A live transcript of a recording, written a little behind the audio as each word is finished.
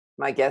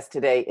My guest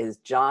today is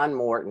John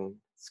Morton,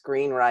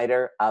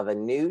 screenwriter of a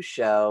new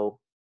show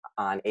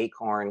on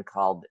Acorn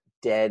called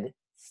Dead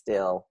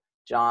Still.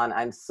 John,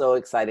 I'm so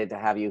excited to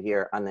have you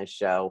here on this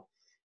show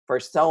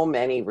for so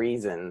many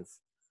reasons.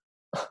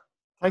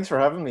 Thanks for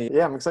having me.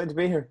 Yeah, I'm excited to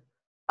be here.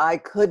 I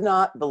could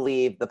not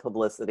believe the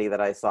publicity that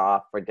I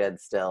saw for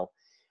Dead Still.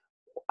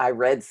 I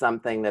read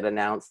something that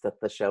announced that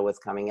the show was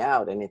coming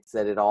out, and it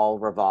said it all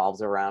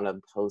revolves around a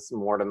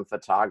postmortem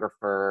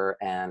photographer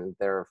and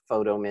there are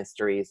photo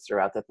mysteries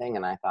throughout the thing.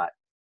 And I thought,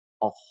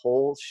 a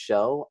whole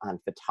show on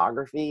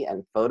photography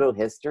and photo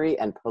history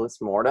and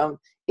postmortem,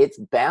 it's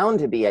bound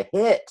to be a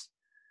hit.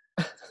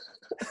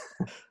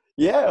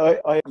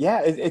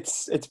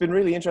 It's been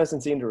really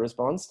interesting seeing the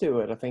response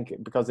to it. I think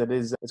because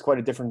it's quite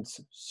a different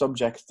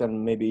subject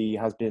than maybe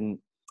has been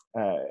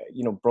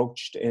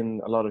broached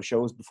in a lot of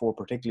shows before,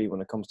 particularly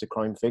when it comes to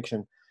crime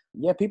fiction.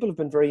 Yeah, people have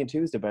been very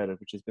enthused about it,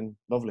 which has been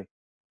lovely.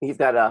 You've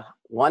got a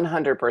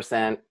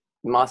 100%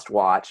 must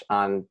watch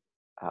on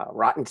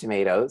Rotten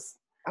Tomatoes,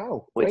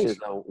 which is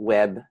a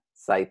web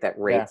site that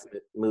rates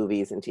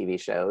movies and TV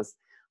shows.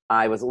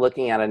 I was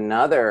looking at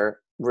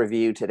another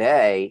review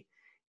today,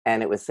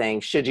 and it was saying,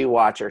 should you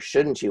watch or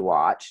shouldn't you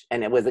watch?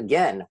 And it was,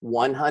 again,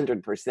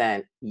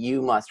 100%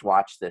 you must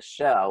watch this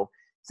show.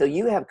 So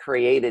you have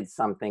created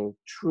something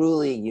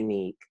truly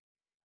unique.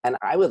 And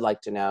I would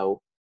like to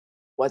know,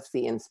 what's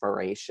the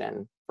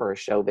inspiration for a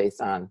show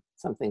based on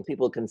something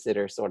people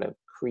consider sort of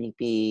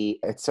creepy?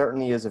 It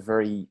certainly is a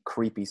very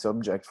creepy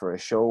subject for a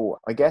show.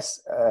 I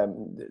guess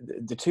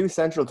the two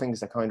central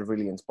things that kind of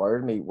really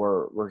inspired me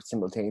were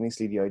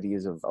simultaneously the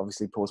ideas of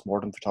obviously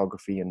postmortem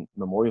photography and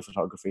memorial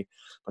photography,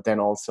 but then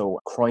also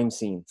crime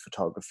scene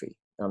photography.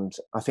 And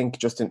I think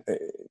just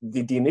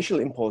the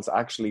initial impulse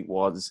actually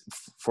was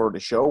for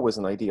the show was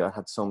an idea I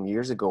had some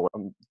years ago.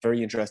 I'm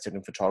very interested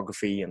in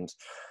photography and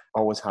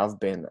always have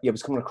been. I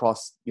was coming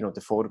across,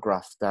 the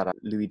photograph that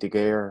Louis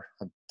Daguerre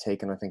had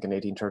taken, I think in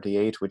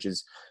 1838, which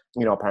is,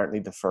 apparently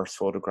the first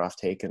photograph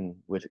taken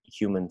with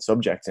human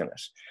subjects in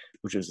it,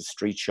 which was a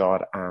street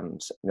shot,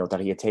 and, that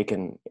he had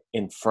taken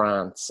in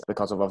France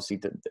because of obviously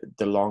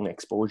the long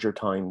exposure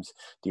times.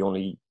 The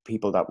only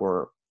people that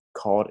were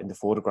caught in the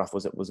photograph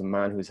was a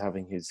man who was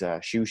having his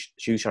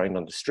shoe shined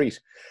on the street.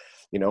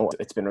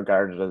 It's been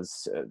regarded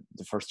as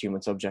the first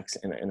human subjects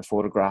in a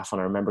photograph.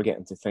 And I remember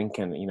getting to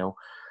thinking,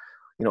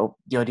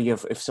 the idea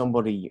of if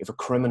a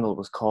criminal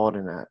was caught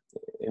in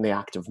the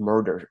act of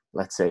murder,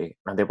 let's say,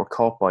 and they were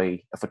caught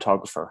by a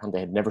photographer and they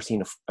had never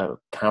seen a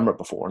camera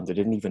before and they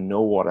didn't even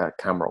know what a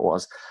camera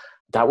was,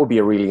 that would be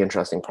a really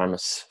interesting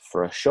premise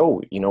for a show.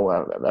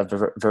 A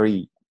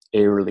very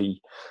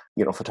early,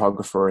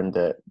 photographer in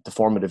the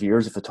formative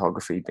years of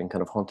photography being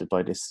kind of hunted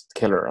by this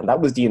killer. And that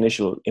was the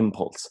initial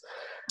impulse.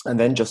 And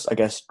then just, I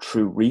guess,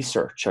 through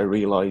research, I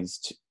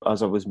realized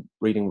as I was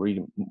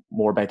reading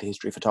more about the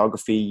history of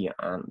photography,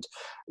 and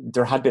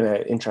there had been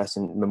an interest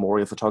in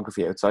memorial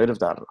photography outside of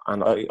that.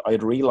 And I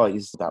had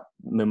realized that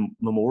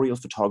memorial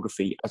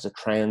photography as a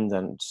trend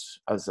and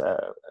as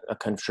a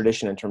kind of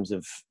tradition in terms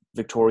of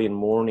Victorian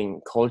mourning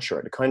culture,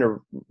 it kind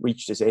of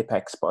reached its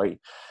apex by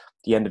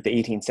the end of the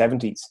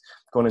 1870s,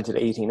 going into the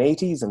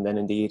 1880s. And then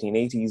in the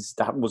 1880s,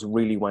 that was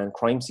really when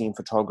crime scene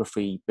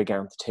photography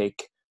began to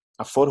take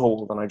a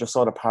foothold. And I just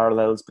saw the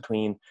parallels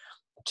between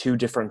two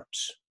different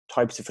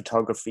types of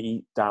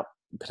photography that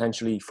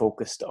potentially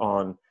focused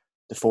on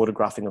the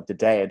photographing of the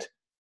dead,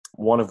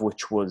 one of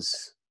which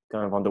was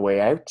kind of on the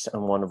way out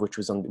and one of which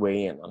was on the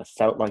way in. And it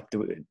felt like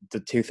the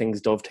two things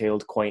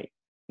dovetailed quite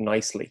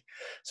nicely.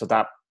 So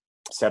that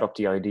set up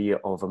the idea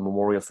of a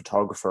memorial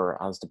photographer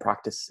as the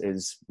practice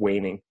is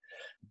waning.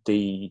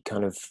 The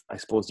kind of, I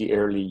suppose, the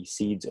early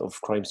seeds of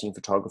crime scene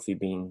photography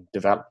being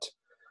developed.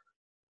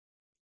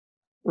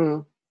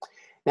 Mm.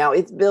 Now,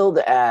 it's billed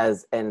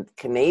as a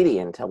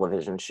Canadian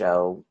television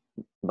show,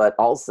 but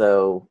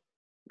also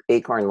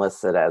Acorn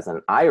lists it as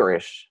an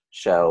Irish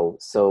show.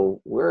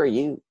 So where are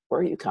you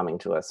coming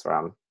to us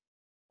from?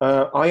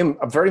 I am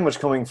very much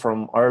coming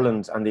from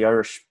Ireland and the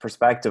Irish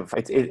perspective.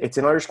 It's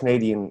an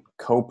Irish-Canadian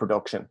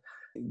co-production.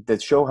 The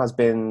show it's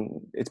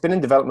been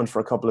in development for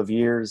a couple of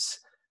years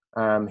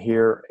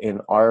here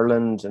in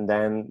Ireland, and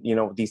then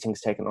these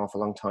things take an awful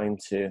long time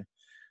to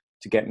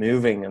get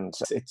moving, and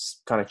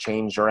it's kind of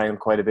changed around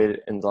quite a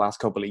bit in the last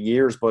couple of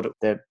years. But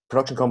the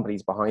production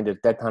companies behind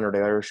it, Deadpan are the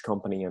Irish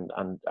company,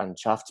 and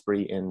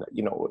Shaftesbury in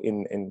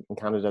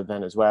Canada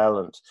then as well,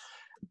 and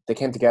they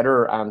came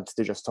together and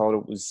they just thought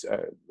it was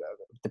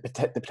the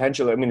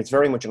potential. I mean, it's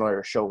very much an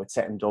Irish show. It's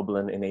set in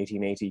Dublin in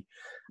 1880,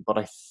 but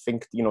I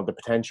think the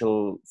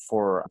potential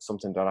for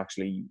something that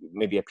actually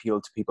maybe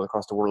appealed to people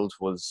across the world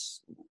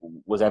was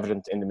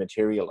evident in the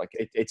material. Like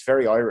it's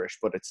very Irish,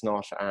 but it's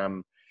not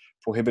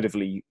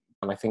prohibitively.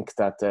 And I think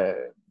that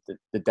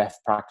the death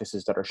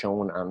practices that are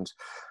shown, and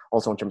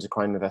also in terms of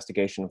crime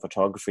investigation and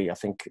photography, I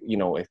think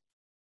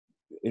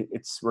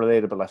it's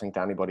relatable, I think,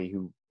 to anybody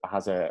who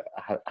has a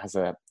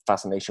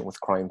fascination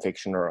with crime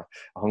fiction or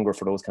a hunger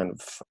for those kind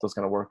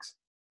of works.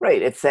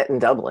 Right. It's set in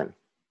Dublin.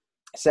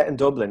 Set in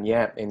Dublin,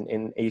 yeah, in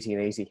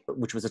 1880,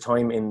 which was a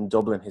time in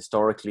Dublin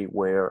historically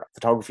where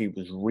photography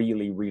was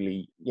really,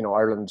 really,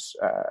 Ireland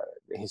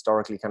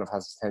historically kind of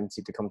has a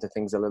tendency to come to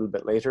things a little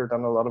bit later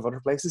than a lot of other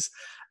places,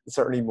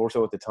 certainly more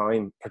so at the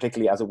time,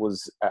 particularly as it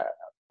was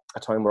a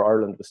time where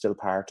Ireland was still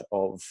part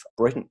of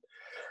Britain.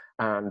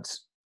 And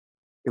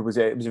it was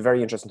a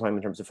very interesting time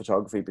in terms of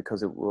photography,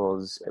 because it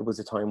was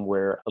a time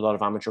where a lot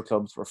of amateur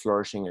clubs were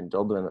flourishing in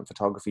Dublin, and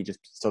photography just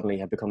suddenly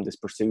had become this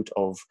pursuit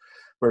of,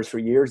 whereas for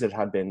years it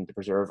had been the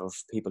preserve of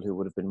people who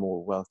would have been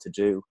more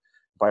well-to-do.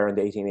 By around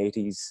the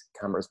 1880s,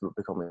 cameras were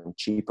becoming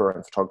cheaper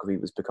and photography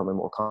was becoming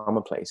more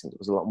commonplace, and there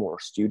was a lot more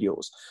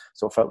studios.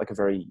 So it felt like a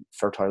very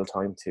fertile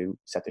time to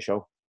set the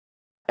show.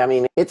 I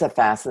mean, it's a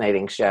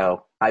fascinating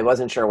show. I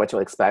wasn't sure what to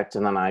expect,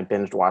 and then I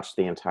binge watched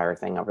the entire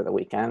thing over the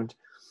weekend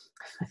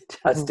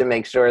just to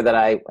make sure that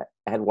I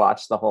had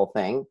watched the whole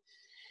thing.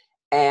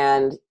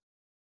 And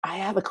I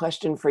have a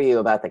question for you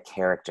about the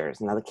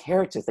characters. Now,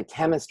 the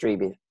chemistry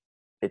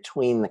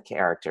between the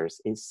characters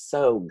is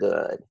so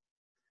good,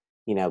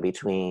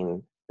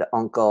 between the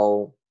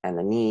uncle and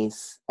the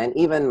niece, and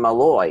even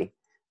Malloy,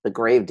 the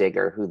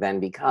gravedigger, who then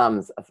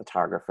becomes a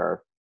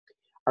photographer.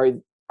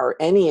 Are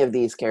any of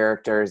these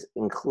characters,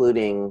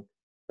 including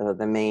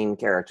the main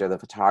character, the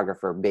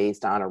photographer,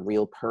 based on a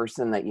real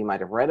person that you might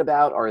have read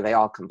about, or are they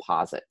all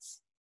composites?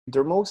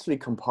 They're mostly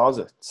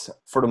composites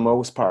for the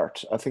most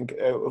part. I think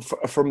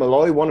for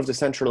Malloy, one of the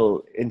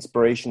central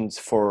inspirations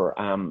for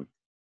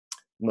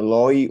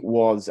Malloy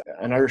was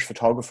an Irish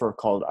photographer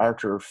called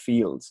Arthur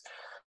Fields.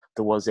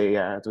 There was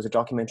a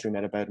documentary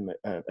made about him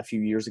a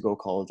few years ago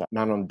called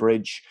Man on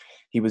Bridge.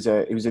 He was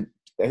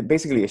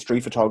basically a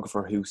street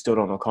photographer who stood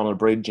on O'Connell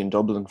Bridge in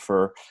Dublin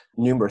for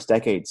numerous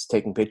decades,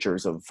 taking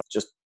pictures of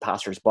just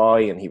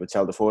passers-by, and he would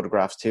sell the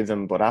photographs to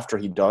them. But after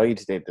he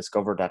died, they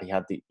discovered that he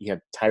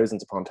had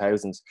thousands upon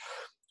thousands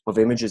of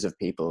images of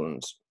people,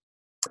 and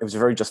it was a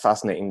very just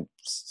fascinating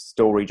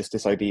story, just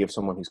this idea of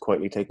someone who's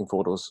quietly taking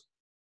photos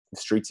of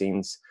street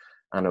scenes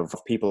and of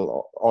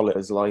people all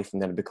his life,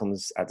 and then it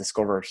becomes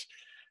discovered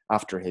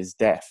after his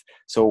death.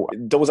 So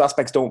those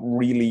aspects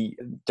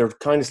they're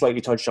kind of slightly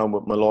touched on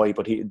with Malloy,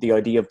 but the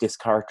idea of this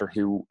character,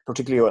 who,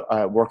 particularly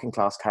a working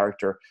class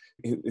character,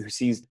 who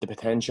sees the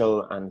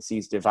potential and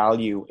sees the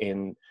value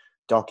in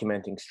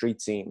documenting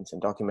street scenes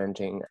and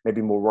documenting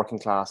maybe more working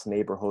class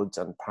neighborhoods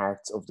and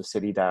parts of the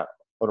city that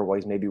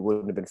otherwise maybe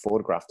wouldn't have been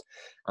photographed.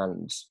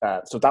 And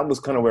so that was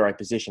kind of where I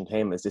positioned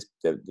him, as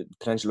the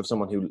potential of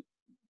someone who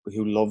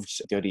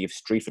loved the idea of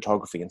street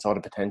photography and saw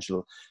the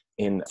potential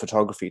in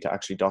photography to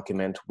actually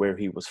document where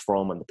he was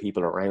from and the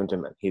people around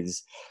him and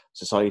his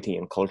society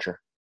and culture.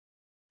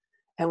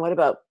 And what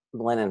about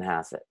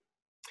Blenheim-Hassett?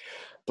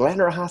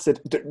 Blenheim-Hassett,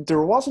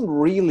 there wasn't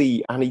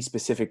really any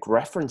specific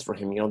reference for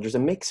him. There's a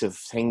mix of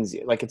things.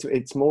 Like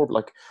it's more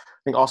like,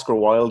 I think Oscar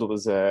Wilde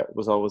was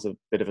always a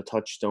bit of a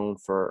touchstone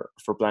for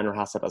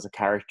Blenheim-Hassett as a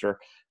character.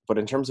 But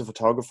in terms of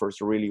photographers,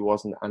 there really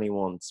wasn't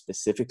anyone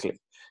specifically.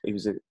 He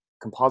was a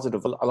composite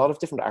of a lot of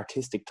different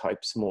artistic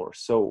types, more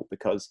so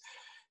because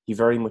he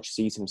very much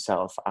sees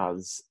himself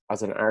as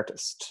an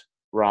artist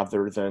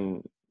rather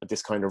than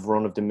this kind of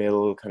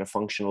run-of-the-mill kind of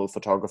functional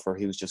photographer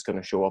who's just going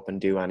to show up and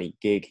do any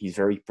gig. He's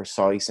very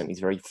precise and he's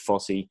very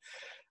fussy,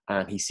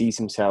 and he sees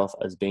himself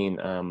as being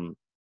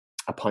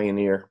a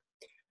pioneer.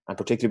 And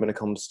particularly when it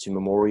comes to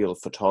memorial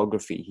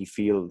photography, he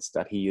feels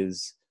that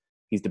he's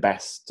the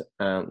best,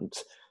 and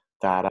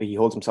that he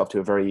holds himself to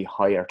a very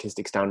high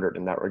artistic standard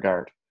in that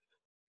regard.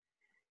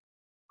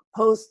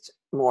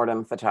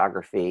 Post-mortem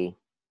photography,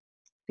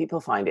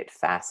 people find it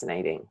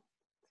fascinating.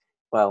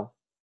 Well,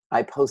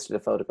 I posted a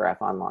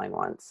photograph online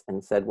once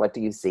and said, what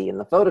do you see in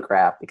the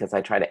photograph? Because I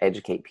try to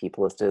educate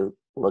people as to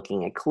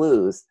looking at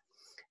clues.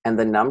 And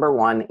the number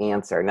one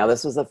answer, now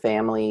this was a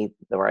family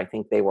where I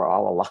think they were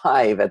all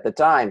alive at the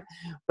time,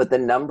 but the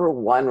number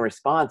one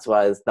response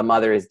was, the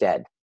mother is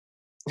dead.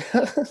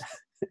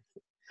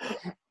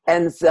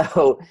 And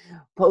so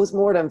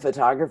postmortem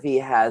photography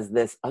has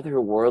this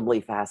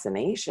otherworldly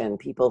fascination.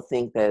 People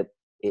think that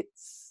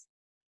it's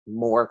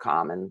more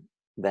common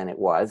than it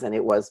was, and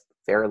it was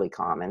fairly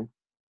common.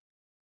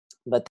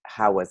 But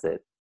how was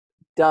it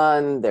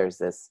done? There's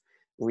this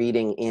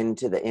reading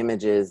into the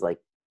images, like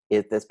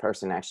if this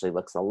person actually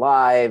looks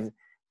alive,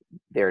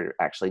 they're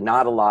actually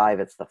not alive.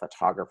 It's the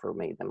photographer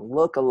made them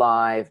look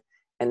alive.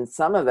 And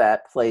some of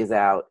that plays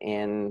out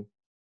in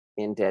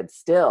Dead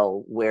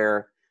Still,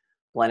 where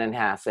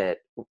Blenheim-Hassett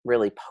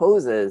really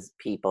poses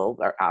people,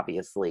 are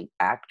obviously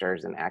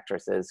actors and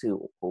actresses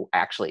who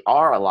actually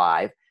are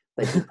alive,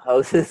 but he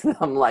poses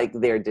them like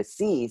they're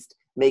deceased,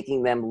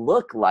 making them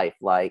look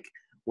lifelike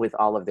with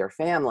all of their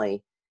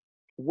family.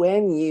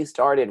 When you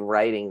started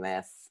writing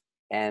this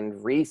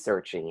and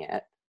researching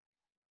it,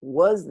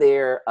 was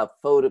there a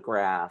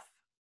photograph,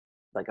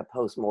 like a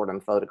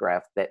postmortem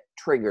photograph, that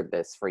triggered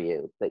this for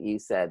you, that you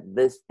said,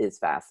 this is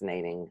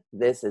fascinating,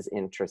 this is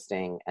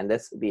interesting, and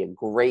this would be a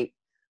great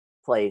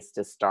place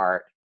to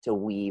start to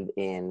weave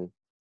in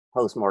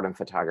postmortem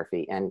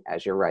photography and,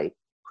 as you're right,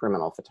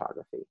 criminal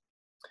photography?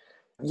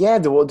 Yeah,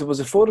 there was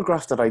a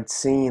photograph that I'd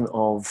seen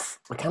of,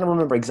 I can't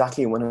remember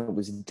exactly when it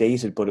was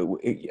dated, but it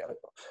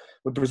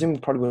would presume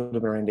it probably would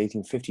have been around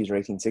 1850s or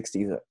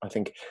 1860s. I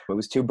think it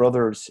was two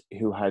brothers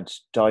who had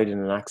died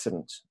in an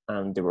accident,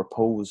 and they were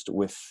posed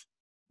with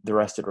the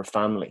rest of their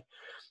family.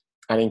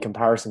 And in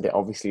comparison, they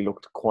obviously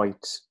looked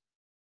quite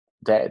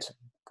dead,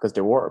 because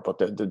they were, but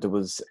there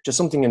was just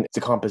something in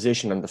the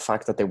composition and the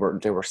fact that they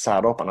were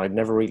sat up, and I'd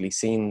never really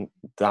seen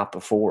that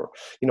before.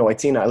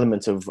 I'd seen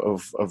elements of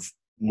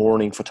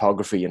mourning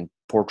photography and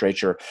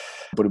portraiture,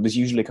 but it was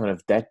usually kind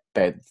of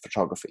deathbed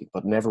photography,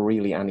 but never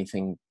really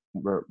anything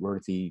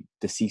where the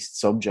deceased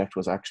subject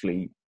was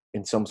actually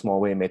in some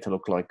small way made to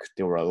look like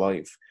they were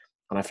alive.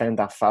 And I found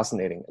that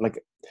fascinating.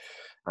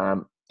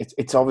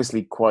 It's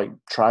obviously quite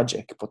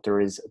tragic, but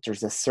there's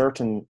a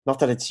certain, not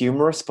that it's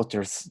humorous, but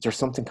there's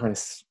something kind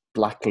of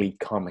blackly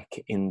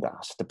comic in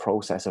that, the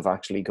process of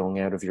actually going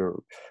out of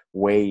your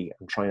way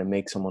and trying to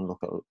make someone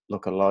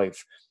look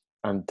alive.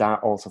 And that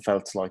also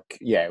felt like,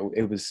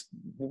 it was,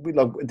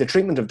 like, the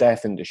treatment of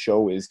death in the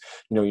show is,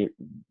 you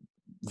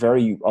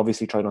very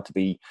obviously try not to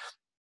be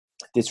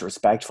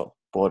disrespectful,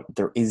 but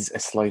there is a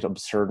slight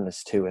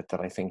absurdness to it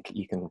that I think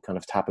you can kind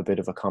of tap a bit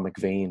of a comic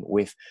vein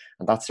with,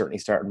 and that certainly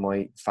started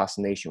my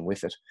fascination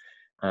with it.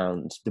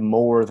 And the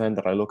more then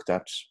that I looked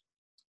at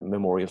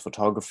memorial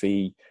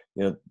photography,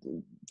 the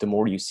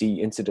more you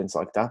see incidents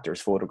like that. There's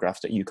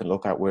photographs that you can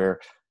look at where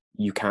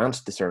you can't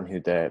discern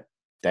who the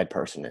dead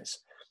person is,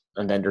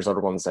 and then there's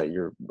other ones that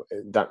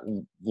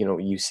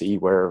you see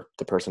where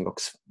the person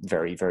looks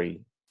very,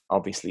 very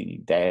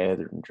obviously dead,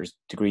 and there's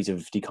degrees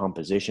of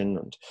decomposition,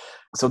 and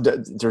so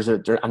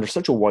there's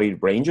such a wide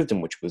range of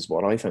them, which was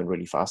what I found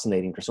really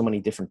fascinating. There's so many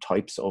different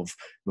types of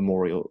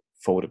memorial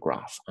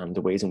photograph and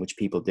the ways in which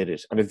people did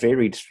it, and it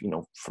varied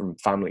from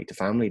family to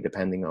family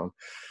depending on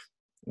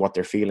what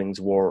their feelings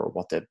were, or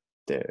what the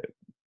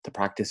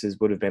practices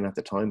would have been at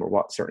the time, or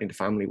what certainly the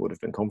family would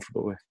have been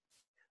comfortable with.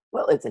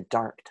 Well, it's a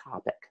dark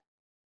topic.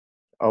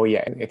 Oh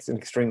yeah, it's an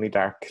extremely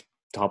dark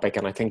topic,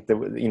 and I think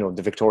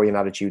the Victorian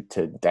attitude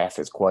to death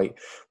is quite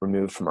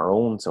removed from our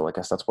own, so I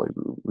guess that's why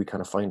we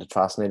kind of find it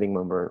fascinating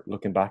when we're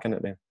looking back on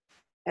it now.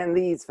 And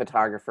these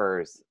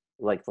photographers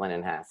like Flynn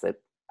and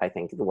Hassett, I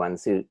think the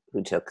ones who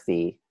took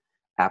the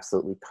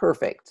absolutely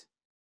perfect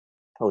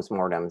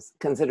postmortems,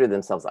 consider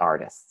themselves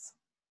artists.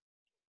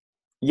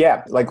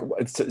 Yeah, like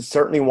it's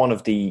certainly one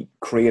of the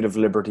creative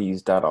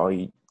liberties that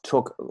I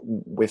took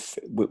with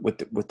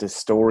the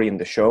story in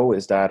the show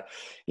is that,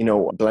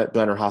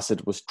 Blenner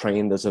Hassett was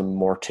trained as a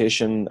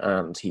mortician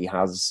and he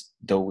has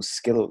those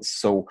skills.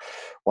 So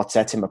what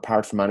sets him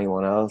apart from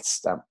anyone else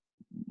that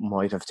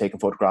might have taken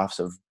photographs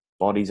of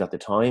bodies at the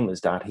time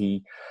is that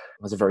he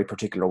has a very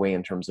particular way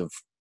in terms of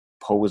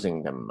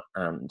posing them,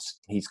 and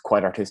he's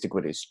quite artistic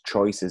with his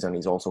choices, and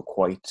he's also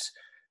quite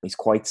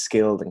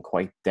skilled and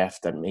quite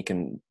deft at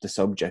making the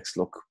subjects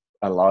look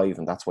alive,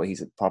 and that's why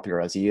he's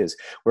popular as he is.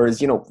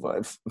 Whereas,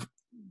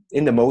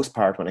 in the most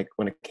part, when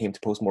it came to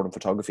postmortem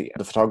photography,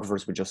 the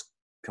photographers would just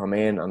come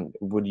in, and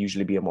it would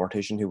usually be a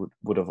mortician who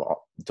would have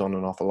done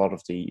an awful lot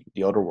of the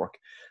other work.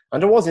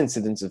 And there was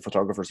incidents of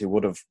photographers who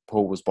would have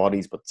posed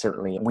bodies, but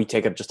certainly we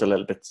take it just a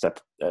little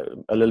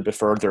bit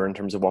further in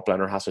terms of what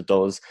Blenner Hassett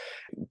does,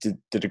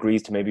 the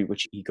degrees to maybe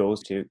which he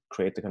goes to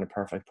create the kind of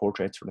perfect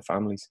portraits for the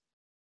families.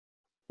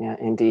 Yeah,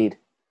 indeed.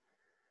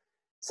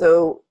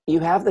 So you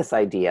have this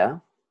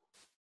idea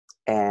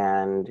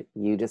and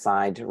you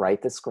decide to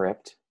write the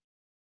script.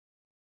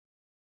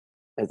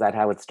 Is that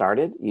how it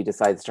started? You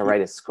decided to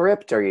write a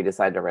script, or you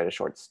decided to write a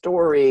short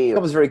story? I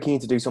was very keen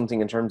to do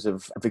something in terms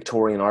of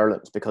Victorian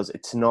Ireland, because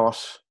it's not,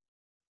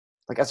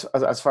 like,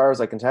 as far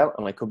as I can tell,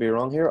 and I could be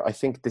wrong here, I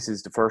think this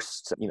is the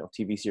first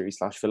TV series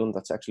 / film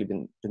that's actually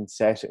been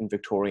set in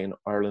Victorian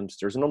Ireland.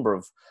 There's a number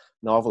of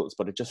novels,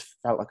 but it just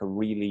felt like a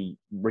really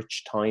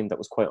rich time that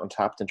was quite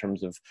untapped in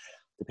terms of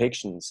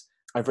depictions.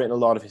 I've written a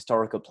lot of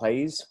historical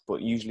plays,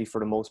 but usually for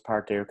the most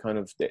part they're kind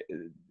of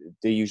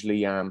they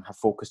usually have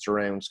focused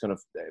around kind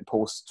of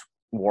post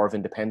War of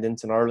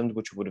Independence in Ireland,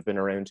 which would have been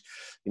around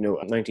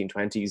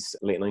 1920s,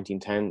 late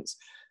 1910s.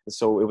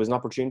 So it was an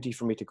opportunity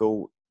for me to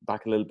go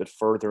back a little bit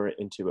further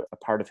into a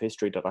part of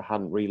history that I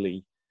hadn't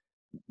really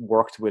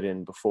worked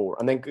within before.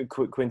 And then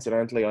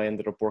coincidentally, I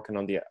ended up working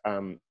on the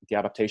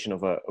adaptation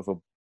of a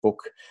book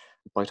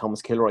by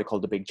Thomas Kilroy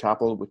called The Big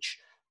Chapel, which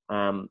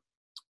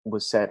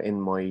was set in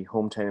my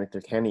hometown of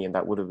Kilkenny, and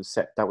that was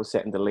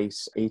set in the late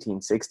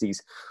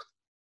 1860s.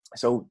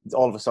 So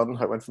all of a sudden,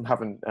 I went from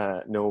having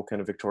no kind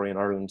of Victorian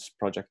Ireland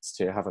projects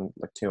to having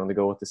like two on the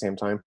go at the same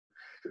time,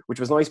 which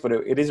was nice. But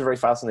it is a very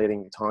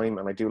fascinating time,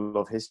 and I do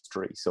love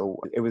history, so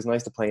it was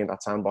nice to play in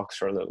that sandbox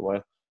for a little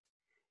while.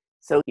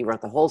 So you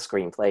wrote the whole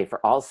screenplay for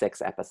all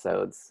 6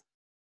 episodes,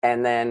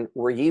 and then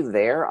were you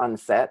there on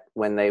set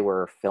when they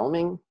were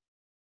filming?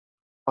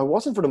 I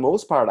wasn't for the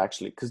most part,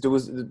 actually, because there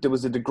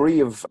was a degree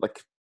of, like,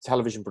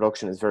 television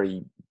production is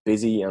very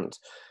busy, and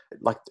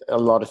like a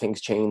lot of things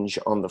change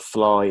on the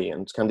fly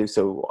and can do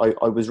so.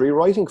 I was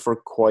rewriting for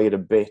quite a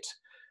bit,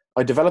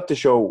 I developed the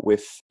show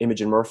with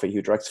Imogen Murphy,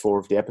 who directs 4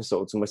 of the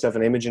episodes. And myself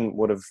and Imogen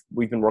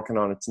we've been working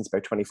on it since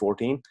about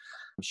 2014.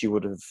 She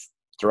would have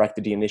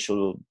directed the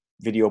initial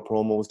video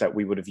promos that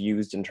we would have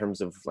used in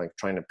terms of like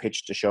trying to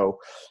pitch the show.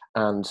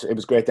 And it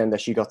was great then that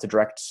she got to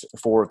direct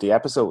 4 of the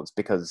episodes,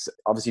 because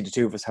obviously the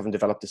two of us haven't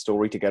developed the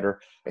story together.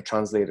 It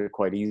translated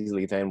quite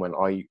easily then when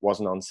I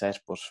wasn't on set,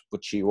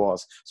 but she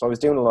was. So I was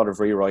doing a lot of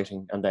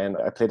rewriting, and then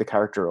I played the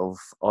character of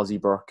Ozzie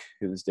Burke,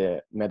 who's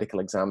the medical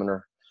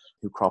examiner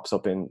who crops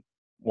up in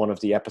one of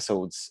the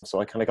episodes. So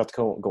I kind of got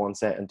to go on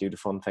set and do the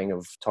fun thing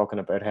of talking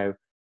about how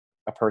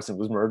a person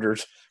was murdered,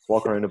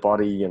 walk around a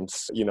body, and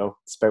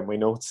spout my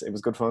notes. It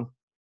was good fun,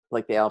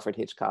 like the Alfred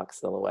Hitchcock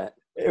silhouette.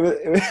 It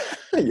was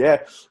yeah,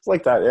 it's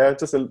like that. Yeah,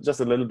 just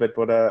a little bit,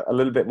 but a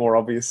little bit more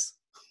obvious.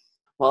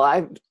 Well,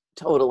 I've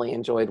totally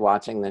enjoyed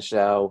watching the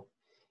show,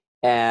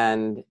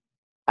 and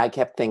I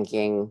kept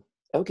thinking,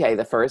 okay,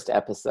 the first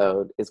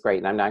episode is great,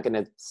 and I'm not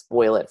going to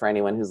spoil it for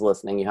anyone who's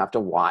listening. You have to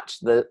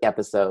watch the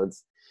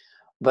episodes.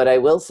 But I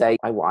will say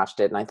I watched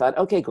it and I thought,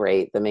 okay,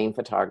 great. The main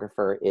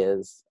photographer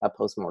is a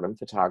postmortem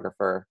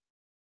photographer.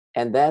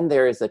 And then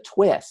there is a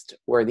twist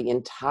where the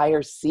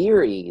entire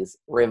series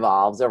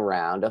revolves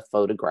around a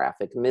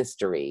photographic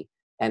mystery,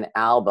 an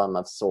album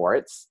of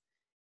sorts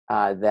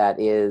that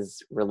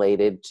is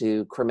related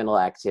to criminal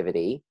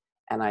activity.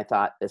 And I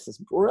thought, this is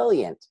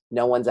brilliant.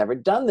 No one's ever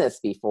done this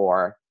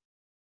before.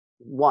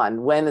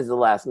 One, when is the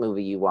last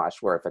movie you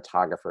watched where a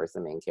photographer is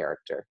the main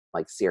character?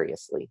 Like,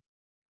 seriously.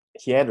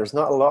 Yeah, there's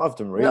not a lot of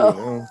them, really.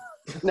 No,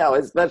 no,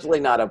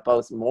 especially not a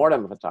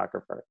post-mortem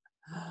photographer.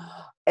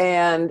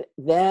 And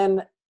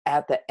then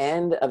at the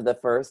end of the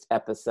first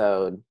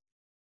episode,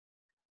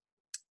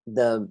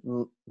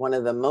 one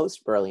of the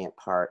most brilliant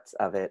parts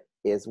of it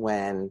is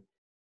when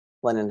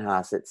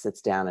Blenheim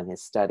sits down in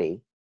his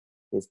study,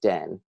 his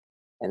den,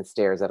 and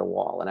stares at a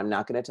wall. And I'm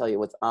not going to tell you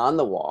what's on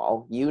the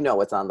wall. You know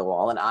what's on the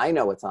wall, and I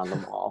know what's on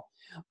the wall.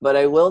 But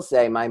I will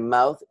say my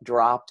mouth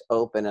dropped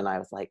open, and I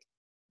was like,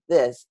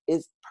 this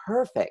is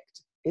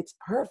perfect. It's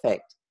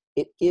perfect.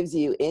 It gives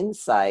you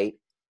insight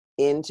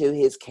into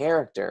his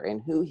character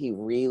and who he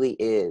really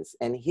is.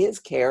 And his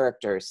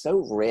character is so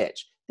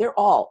rich.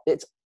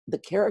 It's the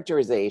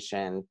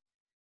characterization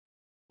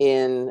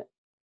in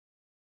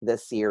the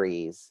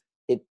series.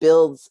 It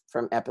builds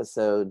from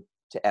episode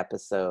to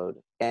episode,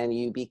 and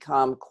you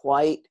become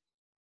quite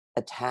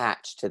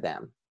attached to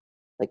them.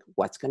 Like,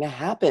 what's going to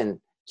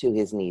happen to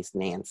his niece,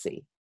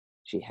 Nancy?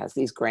 She has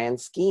these grand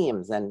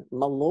schemes. And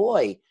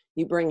Malloy,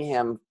 you bring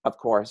him, of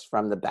course,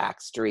 from the back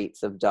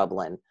streets of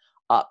Dublin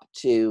up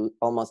to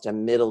almost a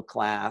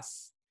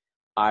middle-class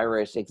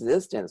Irish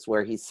existence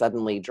where he's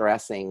suddenly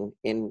dressing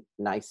in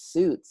nice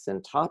suits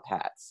and top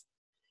hats.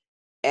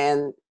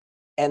 And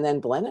then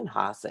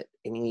Blenheim-Hassett,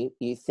 I mean,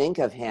 you think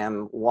of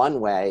him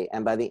one way,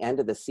 and by the end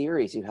of the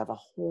series, you have a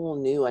whole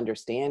new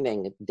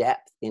understanding,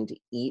 depth into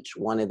each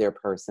one of their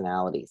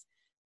personalities.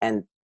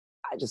 And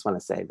I just want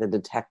to say, the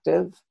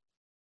detective,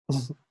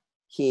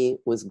 he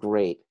was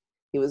great.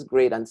 He was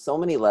great on so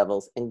many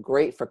levels and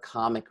great for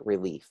comic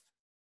relief.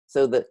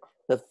 So the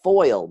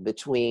foil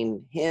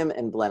between him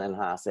and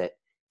Blenheim-Hassett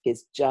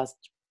is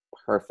just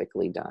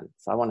perfectly done.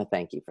 So I want to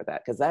thank you for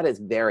that, because that is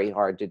very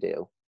hard to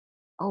do.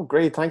 Oh,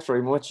 great. Thanks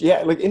very much.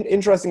 Yeah, like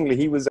interestingly,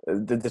 he was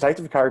the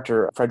detective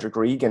character, Frederick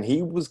Regan.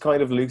 He was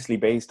kind of loosely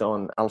based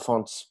on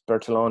Alphonse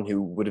Bertillon,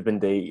 who would have been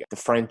the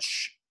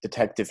French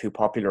detective who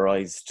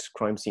popularized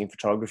crime scene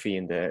photography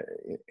in the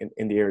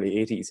early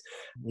 80s.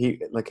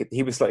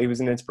 He was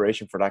an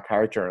inspiration for that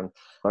character. And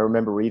I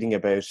remember reading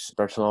about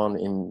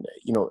Bertillon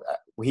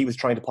he was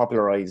trying to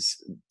popularize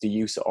the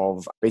use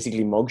of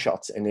basically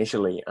mugshots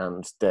initially,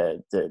 and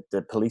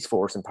the police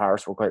force in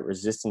Paris were quite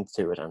resistant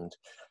to it, and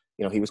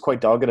he was quite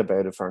dogged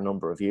about it for a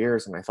number of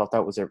years. And I thought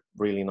that was a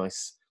really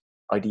nice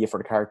idea for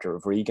the character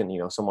of Regan,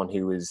 someone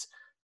who is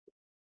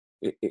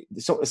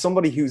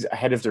somebody who's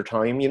ahead of their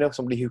time,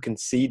 somebody who can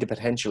see the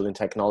potential in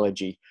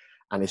technology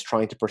and is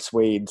trying to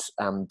persuade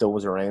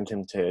those around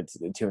him to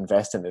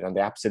invest in it, and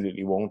they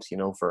absolutely won't,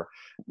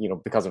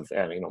 because of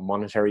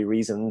monetary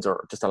reasons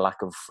or just a lack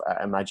of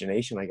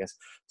imagination, I guess.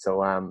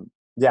 So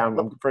yeah,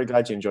 I'm pretty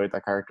glad you enjoyed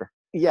that character.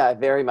 Yeah,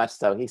 very much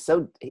so. He's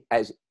so,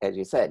 as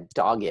you said,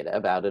 dogged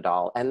about it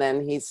all, and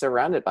then he's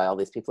surrounded by all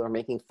these people who are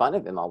making fun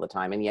of him all the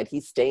time, and yet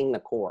he's staying the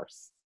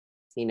course.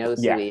 He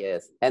knows who he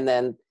is. And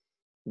then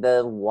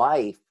the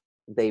wife,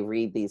 they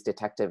read these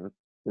detective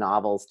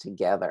novels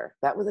together.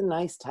 That was a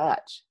nice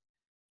touch.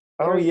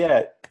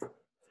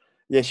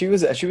 Yeah, she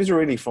was a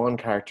really fun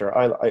character.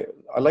 I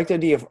like the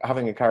idea of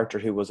having a character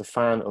who was a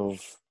fan of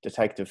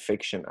detective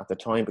fiction at the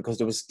time, because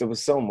there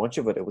was so much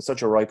of it. It was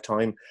such a ripe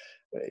time,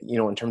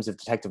 in terms of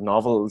detective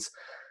novels.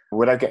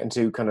 Without getting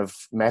too kind of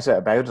meta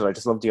about it, I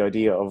just love the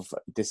idea of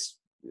this,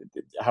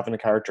 having a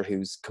character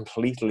who's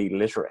completely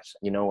literate,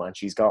 and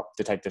she's got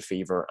detective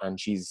fever, and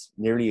she's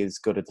nearly as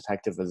good a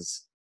detective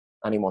as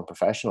anyone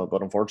professional,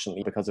 but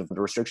unfortunately, because of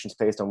the restrictions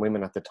placed on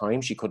women at the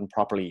time, she couldn't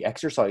properly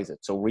exercise it.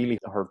 So really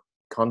her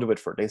conduit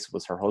for this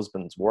was her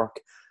husband's work.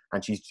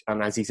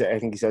 And as he said, I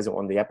think he says it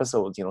on the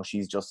episodes, you know,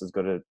 she's just as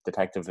good a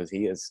detective as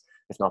he is,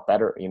 if not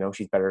better. You know,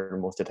 she's better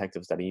than most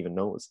detectives that he even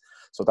knows.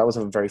 So that was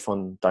a very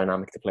fun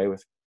dynamic to play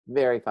with.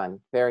 Very fun,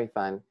 very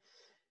fun.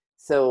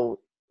 So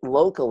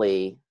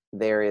locally,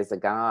 there is a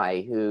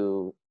guy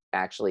who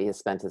actually has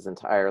spent his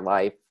entire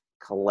life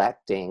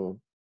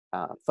collecting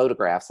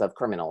photographs of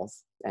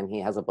criminals, and he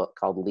has a book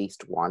called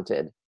Least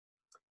Wanted.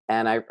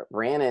 And I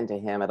ran into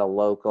him at a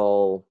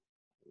local,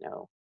 you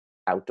know,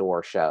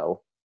 outdoor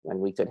show when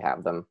we could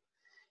have them.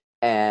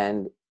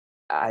 And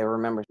I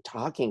remember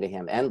talking to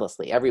him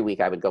endlessly. Every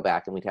week I would go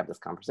back and we'd have this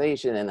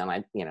conversation, and then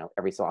I'd, you know,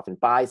 every so often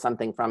buy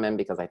something from him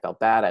because I felt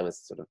bad. I was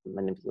sort of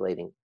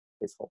manipulating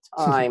his whole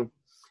time.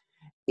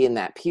 In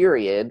that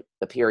period,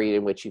 the period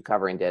in which you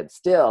cover in Dead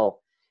Still,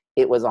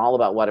 it was all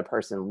about what a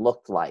person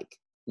looked like.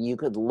 You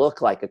could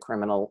look like a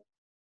criminal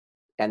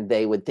and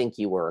they would think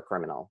you were a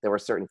criminal. There were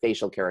certain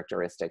facial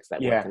characteristics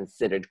that were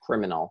considered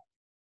criminal.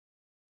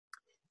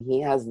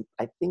 He has,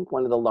 I think,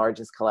 one of the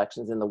largest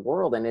collections in the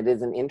world, and it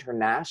is an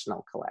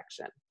international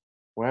collection.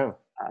 Wow.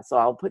 So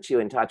I'll put you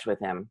in touch with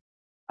him.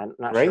 I'm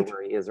not sure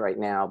where he is right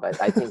now, but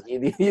I think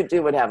you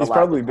two would have a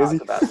lot to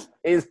talk about.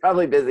 He's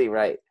probably busy,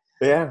 right?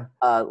 Yeah.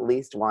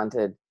 Least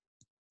Wanted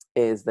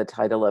is the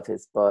title of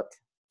his book.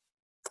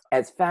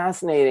 As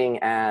fascinating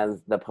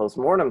as the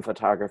postmortem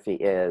photography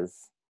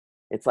is,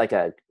 it's like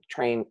a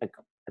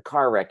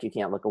car wreck you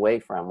can't look away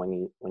from when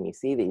you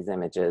see these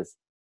images.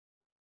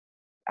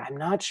 I'm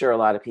not sure a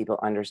lot of people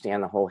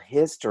understand the whole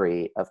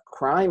history of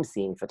crime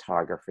scene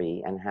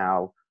photography and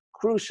how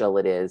crucial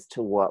it is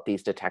to what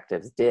these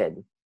detectives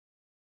did.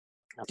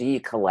 Do you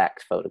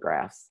collect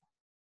photographs?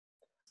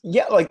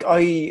 Yeah, like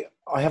I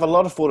have a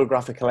lot of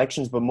photographic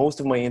collections, but most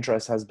of my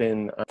interest has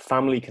been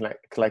family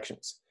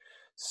collections.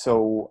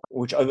 So,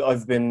 which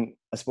I've been,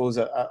 I suppose,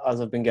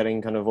 as I've been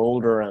getting kind of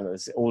older and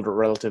as older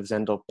relatives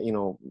end up, you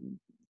know,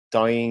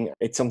 dying,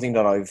 it's something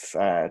that I've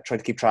tried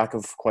to keep track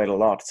of quite a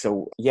lot.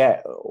 So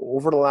yeah,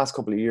 over the last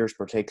couple of years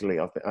particularly,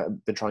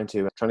 I've been trying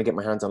to get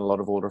my hands on a lot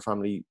of older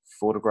family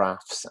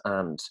photographs,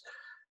 and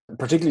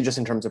particularly just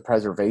in terms of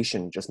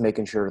preservation, just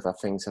making sure that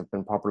things have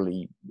been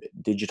properly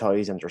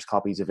digitized and there's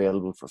copies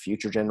available for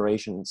future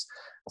generations.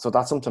 So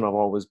that's something I've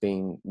always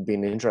been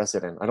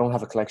interested in. I don't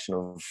have a collection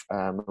of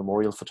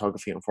memorial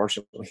photography,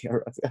 unfortunately.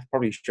 I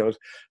probably should,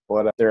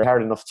 but they're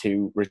hard enough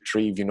to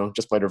retrieve, you know,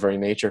 just by their very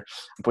nature.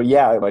 But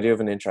yeah, I do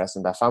have an interest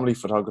in that family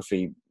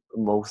photography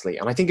mostly,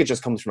 and I think it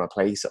just comes from a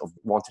place of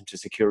wanting to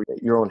secure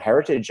your own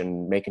heritage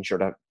and making sure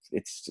that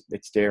it's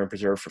there and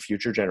preserved for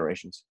future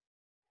generations.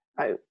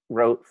 I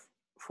wrote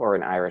for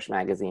an Irish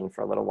magazine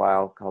for a little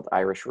while called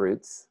Irish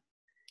Roots.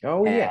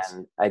 Oh, yes.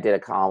 And I did a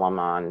column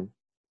on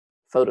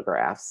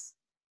photographs,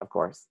 of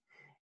course.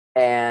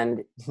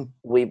 And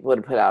we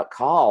would put out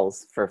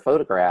calls for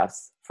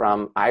photographs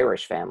from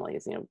Irish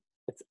families. You know,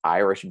 it's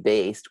Irish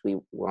based. We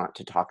want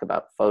to talk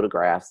about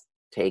photographs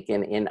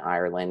taken in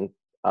Ireland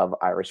of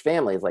Irish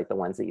families, like the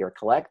ones that you're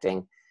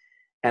collecting.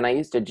 And I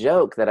used to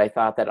joke that I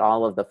thought that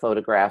all of the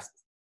photographs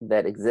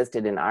that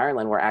existed in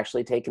Ireland were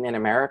actually taken in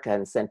America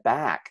and sent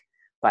back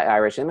by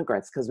Irish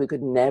immigrants, because we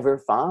could never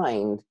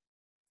find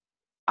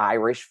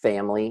Irish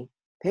family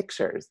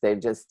pictures. There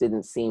just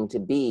didn't seem to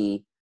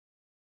be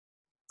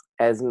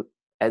as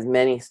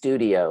many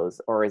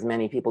studios or as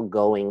many people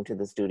going to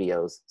the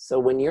studios. So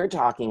when you're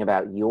talking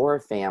about your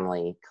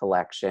family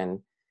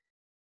collection,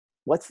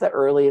 what's the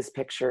earliest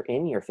picture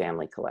in your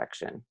family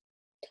collection?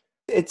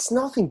 It's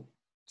nothing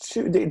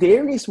too, the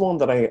earliest one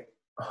that I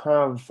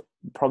have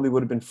probably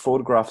would have been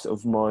photographs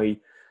of my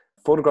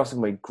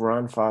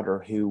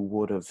grandfather who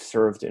would have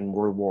served in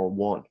World War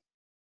One.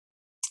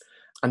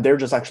 And they're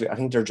just actually, I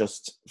think they're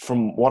just,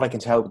 from what I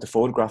can tell with the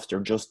photographs, they're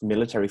just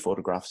military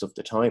photographs of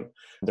the time.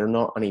 They're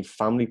not any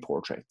family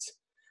portraits.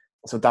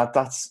 So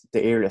that's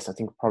the earliest. I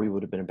think probably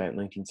would have been about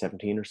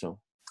 1917 or so.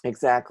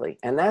 Exactly.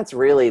 And that's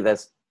really the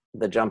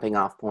jumping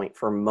off point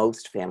for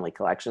most family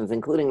collections,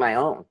 including my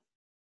own,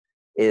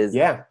 is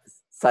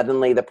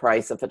suddenly the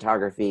price of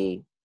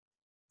photography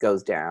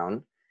goes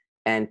down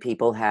and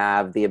people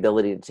have the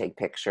ability to take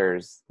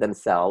pictures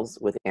themselves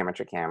with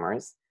amateur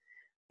cameras.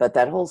 But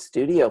that whole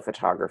studio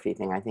photography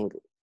thing, I think,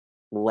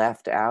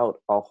 left out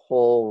a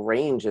whole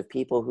range of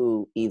people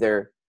who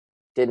either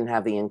didn't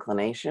have the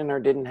inclination or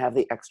didn't have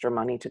the extra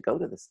money to go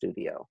to the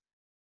studio.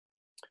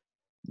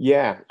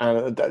 Yeah,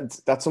 and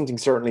that's something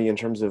certainly in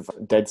terms of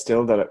Dead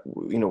Still that,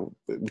 you know,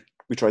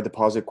 we tried to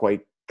posit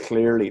quite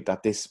clearly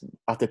that this,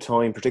 at the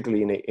time,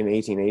 particularly in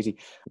 1880,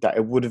 that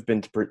it would have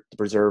been to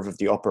preserve of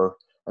the upper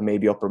and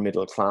maybe upper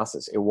middle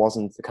classes. It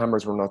wasn't, the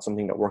cameras were not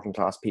something that working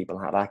class people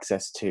had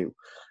access to.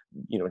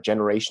 You know,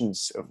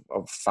 generations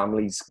of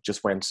families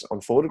just went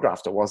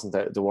unphotographed. There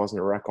wasn't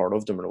a record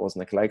of them, and it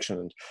wasn't a collection,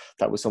 and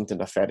that was something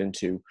that fed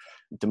into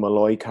the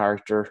Malloy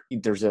character. I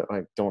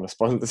don't want to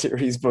spoil the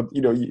series, but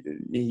you know,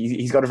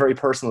 he's got a very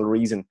personal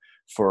reason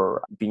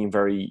for being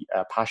very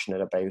passionate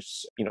about,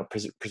 you know,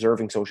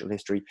 preserving social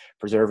history,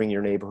 preserving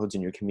your neighborhoods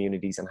and your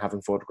communities, and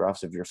having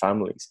photographs of your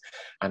families.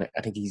 And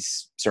I think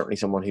he's certainly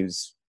someone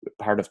who's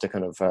part of the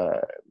kind of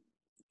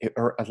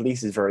or at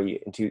least is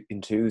very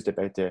enthused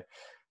about the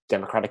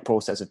democratic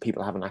process of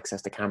people having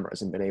access to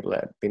cameras and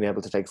being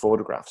able to take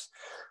photographs.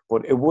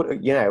 But it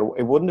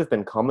wouldn't have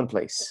been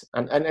commonplace.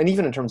 And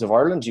even in terms of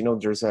Ireland,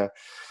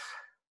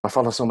 I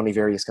follow so many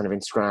various kind of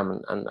Instagram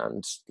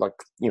and like,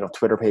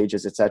 Twitter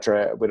pages,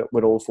 etc.,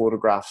 with old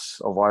photographs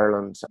of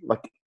Ireland.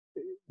 Like,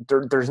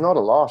 there's not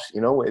a lot,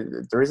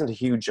 there isn't a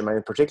huge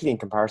amount, particularly in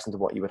comparison to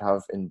what you would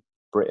have in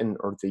Britain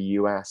or the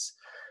US.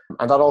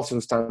 And that also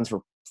stands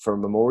for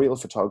memorial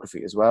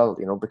photography as well,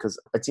 because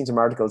I'd seen some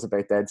articles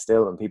about Dead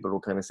Still, and people were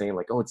kind of saying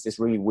like, oh, it's this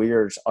really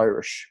weird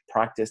Irish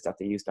practice that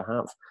they used to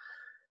have.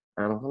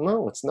 And I'm like,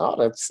 no, it's not.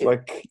 It's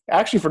like,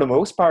 actually, for the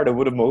most part, it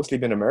would have mostly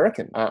been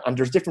American. And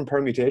there's different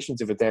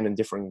permutations of it then in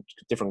different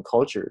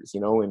cultures,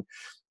 in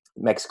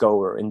Mexico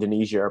or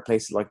Indonesia or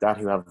places like that,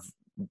 who have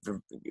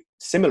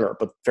similar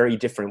but very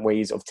different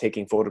ways of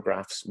taking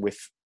photographs with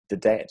the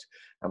dead.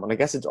 And I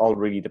guess it all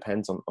really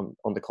depends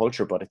on the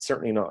culture, but it's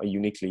certainly not a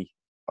uniquely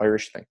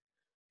Irish thing.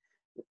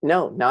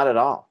 No, not at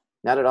all.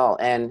 Not at all.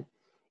 And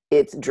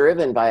it's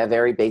driven by a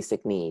very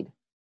basic need,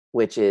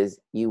 which is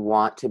you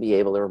want to be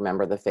able to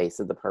remember the face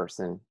of the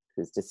person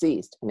who's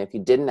deceased. And if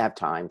you didn't have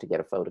time to get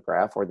a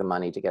photograph or the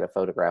money to get a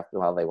photograph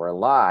while they were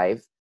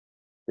alive,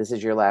 this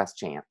is your last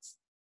chance.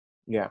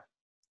 Yeah.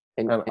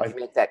 And I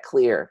make that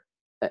clear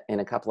in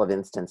a couple of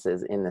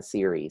instances in the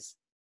series,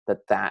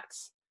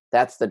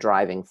 that's the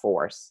driving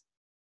force.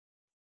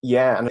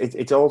 Yeah, and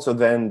it's also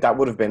then, that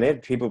would have been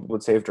it. People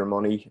would save their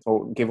money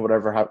or give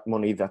whatever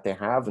money that they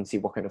have and see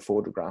what kind of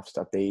photographs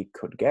that they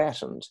could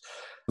get. And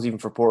even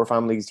for poorer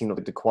families,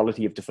 the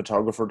quality of the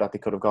photographer that they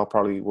could have got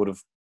probably would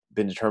have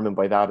been determined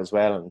by that as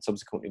well, and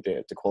subsequently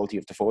the quality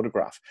of the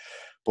photograph.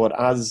 But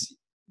as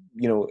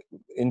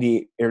in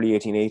the early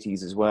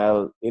 1880s as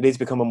well, it is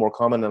becoming more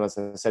common, and as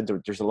I said,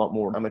 there's a lot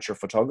more amateur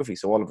photography.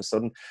 So all of a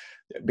sudden,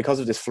 because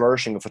of this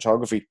flourishing of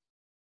photography,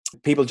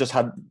 people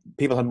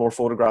had more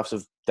photographs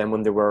of them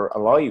when they were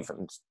alive,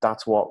 and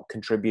that's what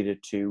contributed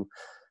to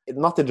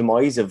not the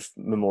demise of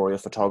memorial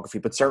photography,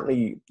 but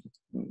certainly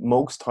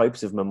most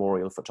types of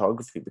memorial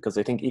photography. Because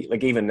I think,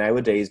 like, even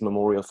nowadays,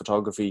 memorial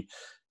photography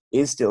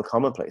is still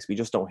commonplace. We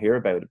just don't hear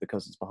about it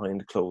because it's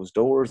behind closed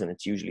doors, and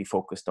it's usually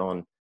focused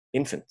on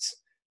infants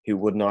who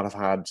would not have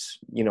had,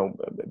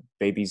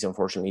 babies,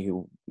 unfortunately,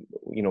 who,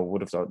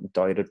 would have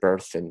died at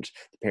birth, and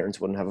the parents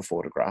wouldn't have a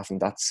photograph. And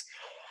that's,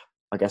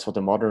 I guess, what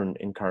the modern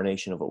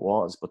incarnation of it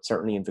was. But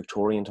certainly in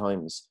Victorian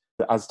times,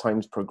 as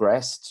times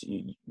progressed,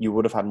 you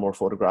would have had more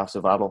photographs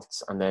of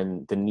adults, and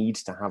then the need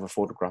to have a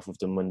photograph of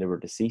them when they were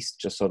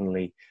deceased just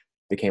suddenly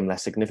became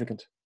less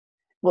significant.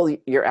 Well,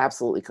 you're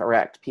absolutely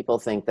correct. People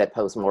think that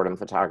postmortem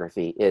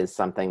photography is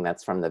something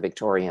that's from the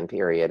Victorian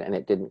period and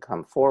it didn't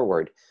come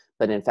forward.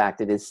 But in fact,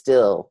 it is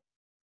still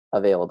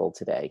available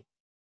today.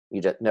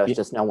 It's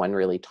just no one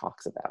really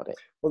talks about it.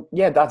 Well,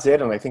 yeah, that's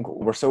it. And I think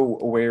we're so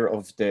aware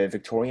of the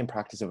Victorian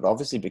practice of it,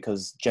 obviously,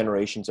 because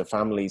generations of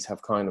families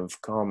have kind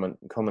of come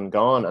and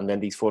gone. And then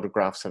these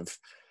photographs have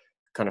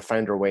kind of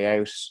found their way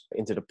out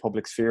into the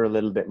public sphere a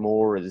little bit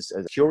more as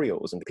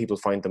curios, and people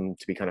find them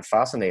to be kind of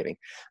fascinating.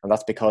 And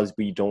that's because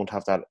we don't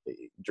have that.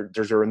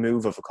 There's a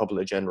remove of a couple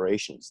of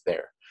generations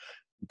there.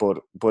 But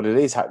it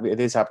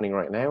is happening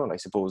right now. And I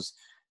suppose,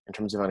 in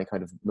terms of any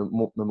kind of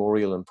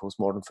memorial and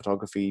postmortem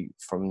photography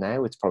from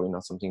now, it's probably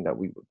not something that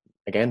we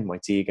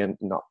might see again,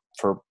 not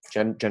for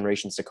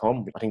generations to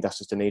come. I think that's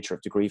just the nature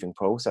of the grieving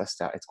process,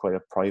 that it's quite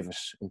a private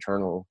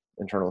internal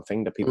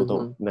thing that people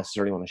don't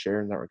necessarily want to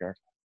share in that regard.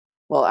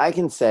 Well, I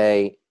can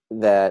say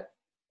that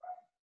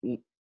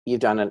you've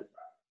done an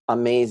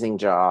amazing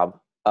job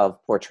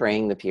of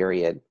portraying the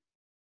period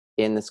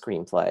in the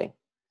screenplay.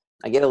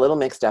 I get a little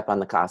mixed up on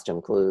the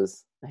costume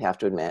clues, I have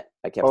to admit.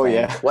 I kept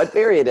saying, what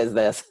period is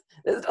this?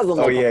 This doesn't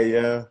look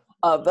yeah.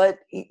 But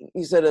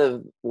you sort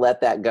of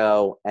let that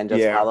go and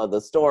just follow the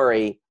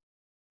story.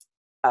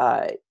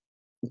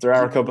 There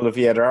are a couple of,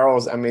 there are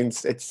always, I mean,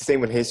 it's the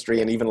same with history,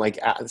 and even like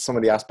some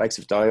of the aspects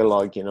of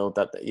dialogue,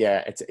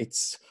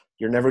 it's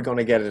you're never going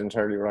to get it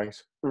entirely right.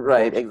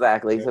 Right,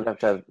 exactly. You sort of have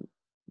to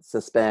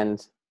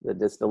suspend the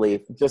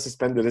disbelief. Just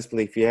suspend the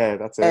disbelief, yeah,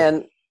 that's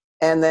it.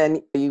 And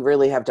then you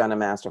really have done a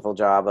masterful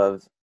job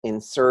of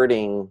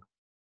inserting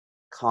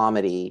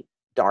comedy,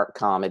 dark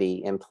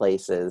comedy, in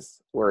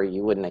places where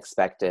you wouldn't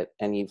expect it,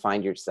 and you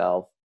find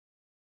yourself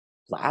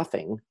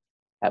laughing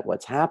at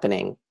what's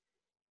happening.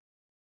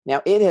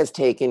 Now,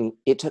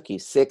 it took you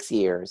 6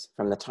 years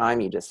from the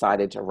time you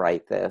decided to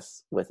write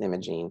this with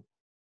Imogene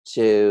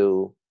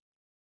to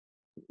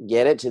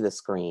get it to the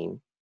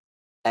screen.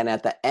 And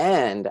at the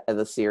end of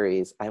the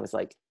series, I was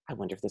like, I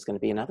wonder if there's going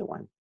to be another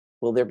one.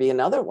 Will there be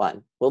another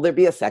one? Will there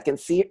be a second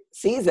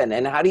season?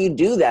 And how do you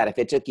do that if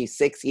it took you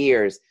 6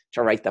 years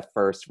to write the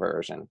first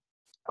version?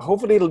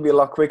 Hopefully it'll be a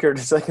lot quicker the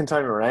second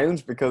time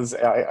around, because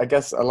I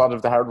guess a lot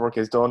of the hard work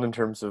is done in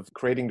terms of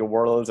creating the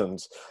world and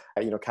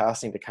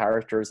casting the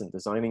characters and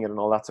designing it and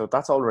all that. So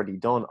that's already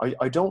done.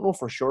 I don't know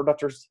for sure that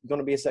there's going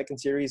to be a second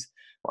series.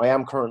 I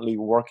am currently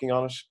working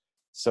on it.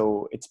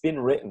 So it's been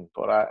written,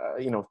 but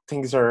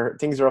things are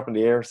up in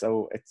the air.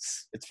 So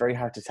it's very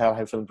hard to tell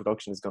how film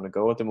production is going to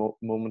go at the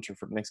moment or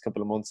for the next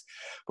couple of months.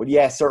 But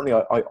yeah, certainly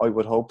I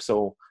would hope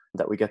so,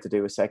 that we get to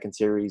do a second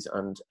series.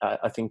 And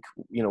I think,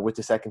 with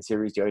the second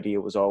series, the idea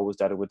was always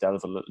that it would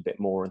delve a little bit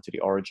more into the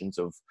origins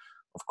of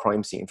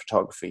crime scene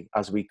photography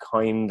as we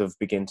kind of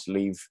begin to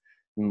leave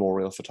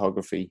memorial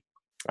photography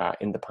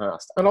in the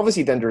past. And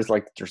obviously then there's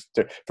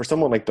for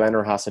someone like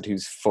Blennerhassett,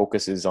 whose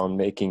focus is on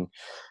making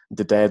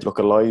the dead look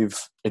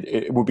alive,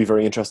 it would be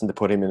very interesting to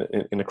put him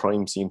in a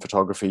crime scene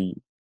photography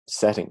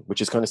setting,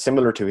 which is kind of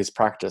similar to his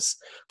practice,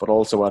 but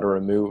also at a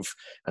remove,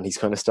 and he's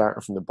kind of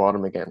starting from the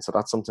bottom again. So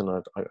that's something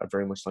I'd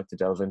very much like to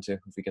delve into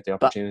if we get the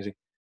opportunity.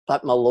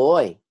 But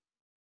Malloy,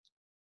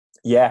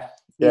 he's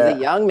a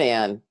young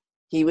man.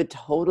 He would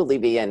totally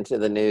be into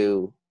the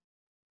new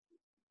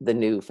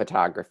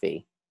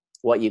photography,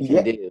 what you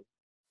can do.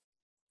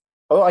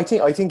 Oh, I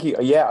think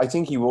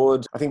he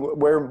would. I think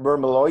where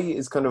Malloy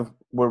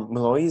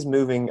is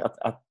moving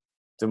at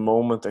the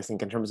moment, I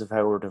think, in terms of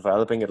how we're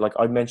developing it. Like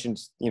I mentioned,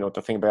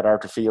 the thing about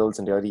Arthur Fields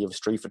and the idea of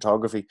street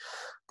photography,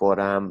 but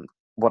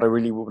what I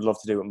really would love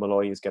to do with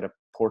Malloy is get a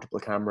portable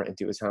camera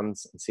into his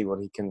hands and see what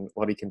he can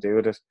do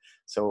with it.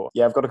 So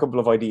yeah, I've got a couple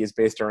of ideas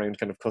based around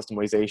kind of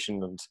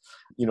customization and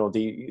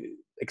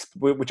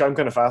which I'm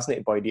kind of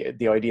fascinated by,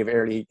 the idea of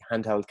early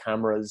handheld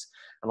cameras,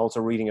 and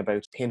also reading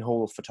about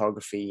pinhole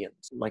photography and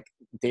like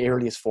the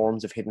earliest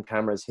forms of hidden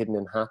cameras, hidden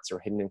in hats or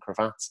hidden in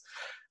cravats.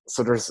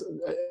 So there's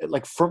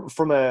like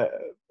from a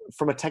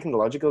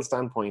technological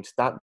standpoint,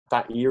 that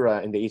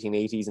era in the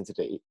 1880s into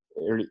the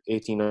early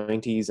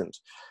 1890s, and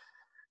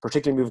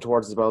particularly moving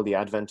towards as well the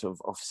advent of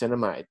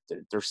cinema,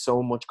 there's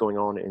so much going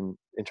on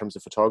in terms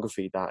of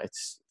photography that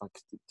it's like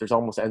there's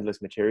almost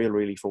endless material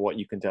really for what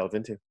you can delve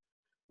into.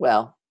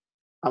 Well,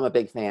 I'm a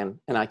big fan,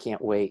 and I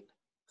can't wait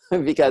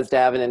because to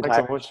have an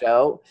entire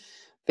show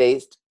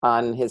based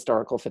on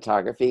historical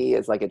photography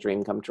is like a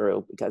dream come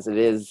true, because it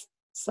is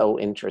so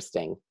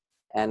interesting.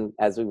 And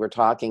as we were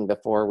talking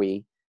before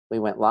we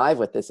went live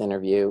with this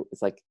interview,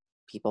 it's like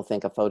people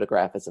think a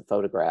photograph is a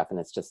photograph and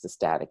it's just a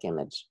static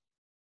image,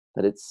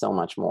 but it's so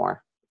much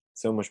more.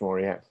 So much more,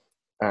 yeah.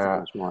 So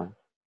much more.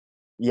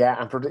 Yeah,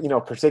 and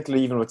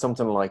particularly even with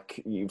something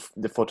like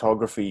the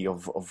photography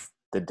of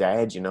the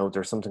dead,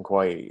 there's something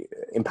quite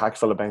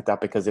impactful about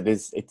that, because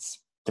it's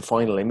the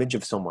final image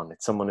of someone.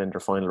 It's someone in their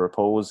final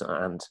repose,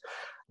 and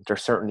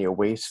there's certainly a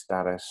weight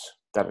that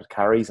it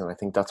carries. And I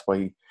think that's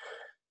why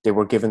they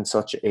were given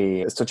such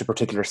a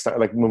particular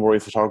like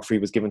memorial photography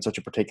was given such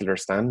a particular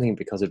standing,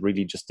 because it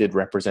really just did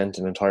represent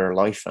an entire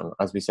life. And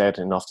as we said,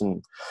 and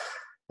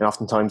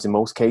oftentimes in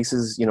most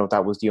cases,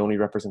 that was the only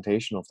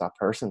representation of that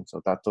person.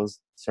 So that does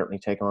certainly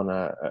take on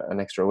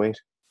an extra weight.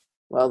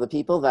 Well, the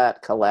people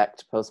that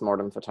collect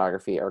postmortem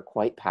photography are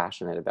quite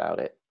passionate about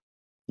it.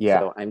 Yeah.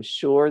 So I'm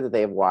sure that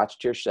they have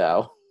watched your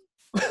show.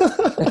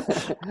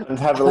 And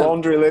have a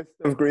laundry list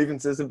of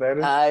grievances about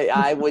it.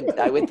 I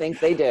would think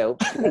they do.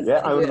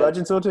 Yeah, I would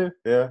imagine so too.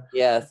 Yeah.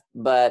 Yes,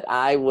 but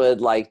I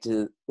would like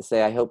to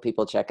say I hope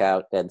people check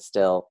out Dead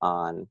Still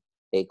on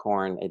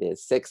Acorn. It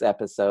is 6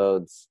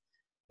 episodes.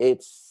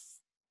 It's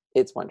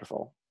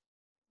wonderful.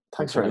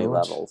 Thanks very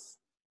much. Levels.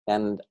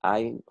 And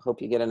I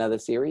hope you get another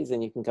series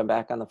and you can come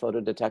back on The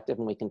Photo Detective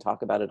and we can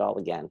talk about it all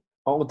again.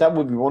 Oh, that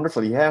would be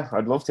wonderful. Yeah,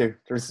 I'd love to.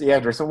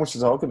 There's so much to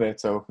talk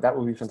about, so that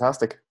would be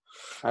fantastic.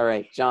 All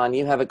right, John,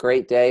 you have a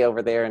great day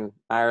over there in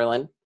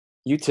Ireland.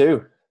 You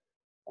too.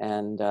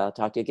 And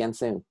talk to you again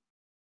soon.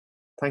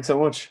 Thanks so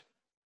much.